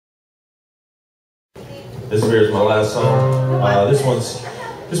This here is my last song. This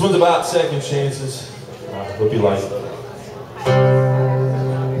one's about second chances. Hope you like it.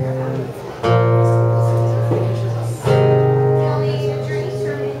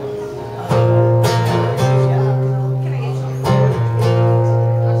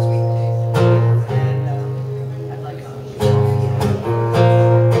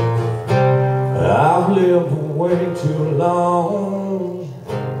 I've lived way too long.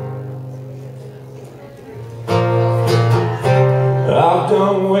 I've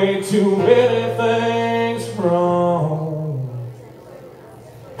done way too many things wrong.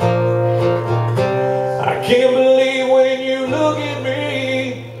 I can't believe when you look at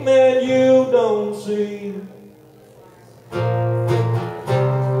me that you don't see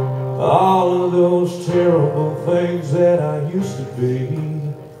all of those terrible things that I used to be.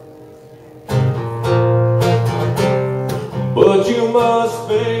 But you must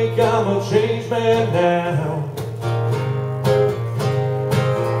think I'm a changed man now,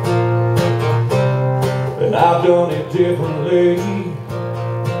 and I've done it differently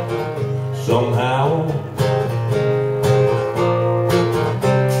somehow.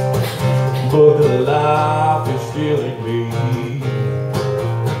 But the life is still in me,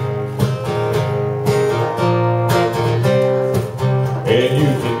 and you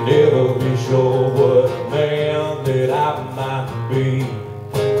can never be sure what man that I might be.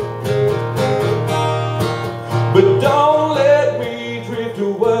 But don't let me drift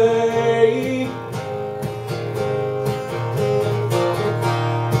away.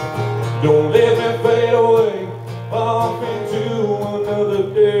 Don't let me fade away off into another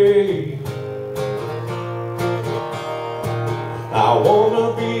day. I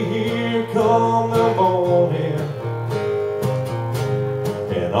wanna be here come the morning,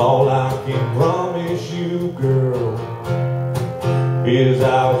 and all I can promise you, girl, is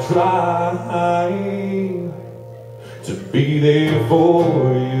I'll try to be there for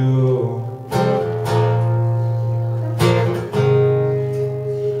you.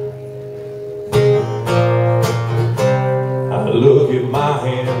 I look at my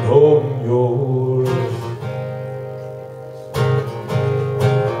hand holding yours,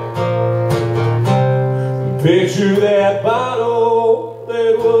 picture that bottle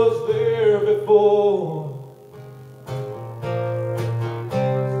that was there before,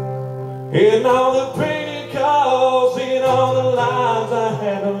 and all the pain it caused, and all the lives I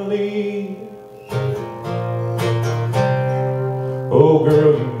had to lead. Oh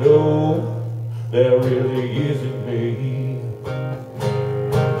girl, you know that really isn't me.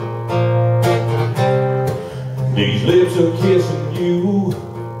 These lips are kissing you,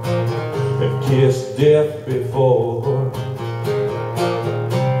 have kissed death before.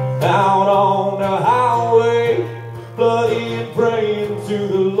 Out on the highway, bloody and praying to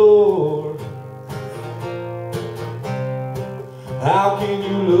the Lord. How can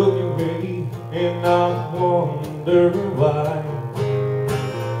you look at me and not wonder why?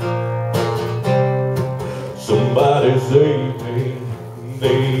 Somebody saved me,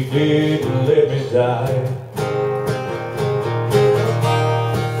 they didn't let me die.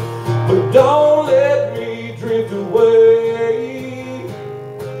 But don't let me drift away.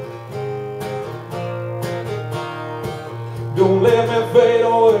 Don't let me fade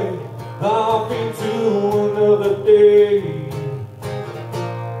away off into another day.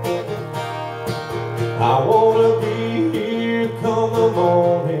 I wanna be here come the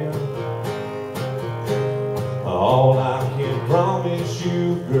morning. All I can promise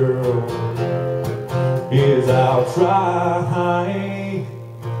you, girl, is I'll try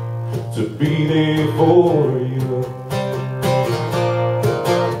to be there for you.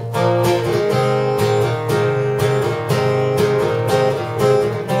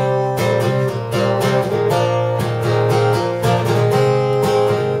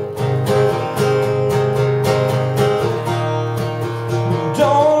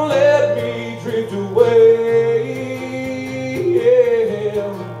 Don't let me drift away,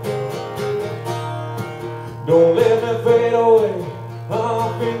 yeah. Don't let me fade away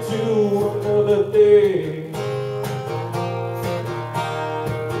off into another day.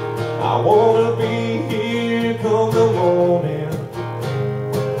 I wanna be here come the morning.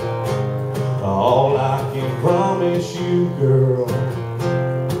 All I can promise you, girl,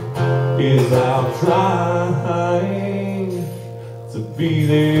 is I'll try to be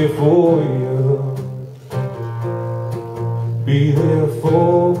there for you. Be there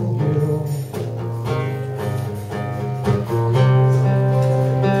for you.